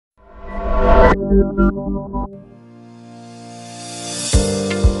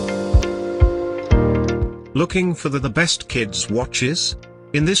Looking for the best kids watches?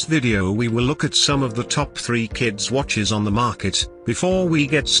 In this video we will look at some of the top 3 kids watches on the market. Before we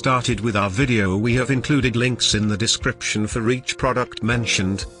get started with our video, we have included links in the description for each product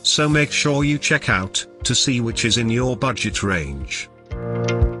mentioned, so make sure you check out to see which is in your budget range.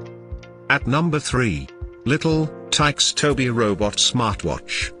 At number 3. Little Tikes Tobi Robot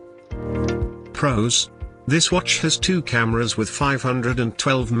Smartwatch. Pros: this watch has 2 cameras with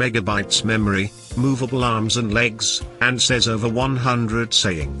 512 megabytes memory, movable arms and legs, and says over 100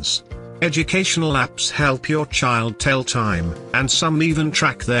 sayings. Educational apps help your child tell time, and some even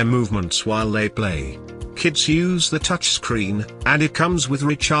track their movements while they play. Kids use the touchscreen, and it comes with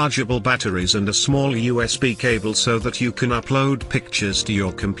rechargeable batteries and a small USB cable so that you can upload pictures to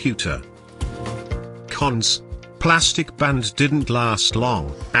your computer. Cons: plastic band didn't last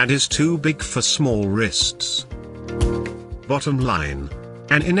long, and is too big for small wrists. Bottom line: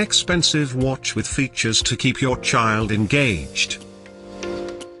 an inexpensive watch with features to keep your child engaged.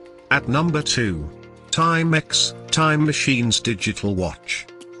 At number 2. Timex Time Machine's Digital Watch.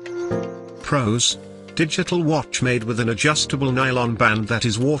 Pros: digital watch made with an adjustable nylon band that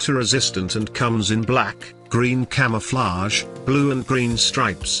is water resistant and comes in black, green camouflage, blue and green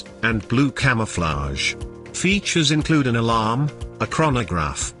stripes, and blue camouflage. Features include an alarm, a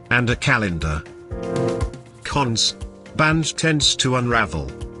chronograph, and a calendar. Cons: band tends to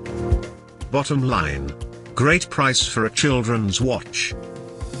unravel. Bottom line: great price for a children's watch.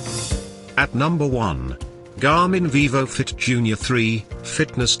 At number 1. Garmin Vivofit Junior 3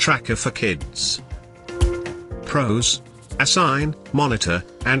 Fitness Tracker for Kids. Pros: assign, monitor,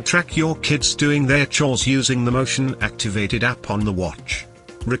 and track your kids doing their chores using the motion-activated app on the watch.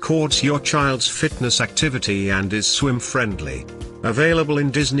 Records your child's fitness activity and is swim-friendly. Available in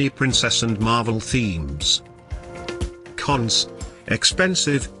Disney Princess and Marvel themes. Cons: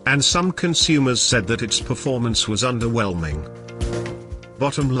 expensive, and some consumers said that its performance was underwhelming.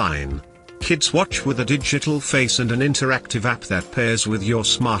 Bottom line: kids watch with a digital face and an interactive app that pairs with your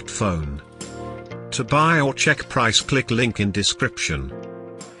smartphone. To buy or check price, click link in description.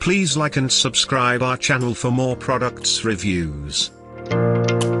 Please like and subscribe our channel for more products reviews.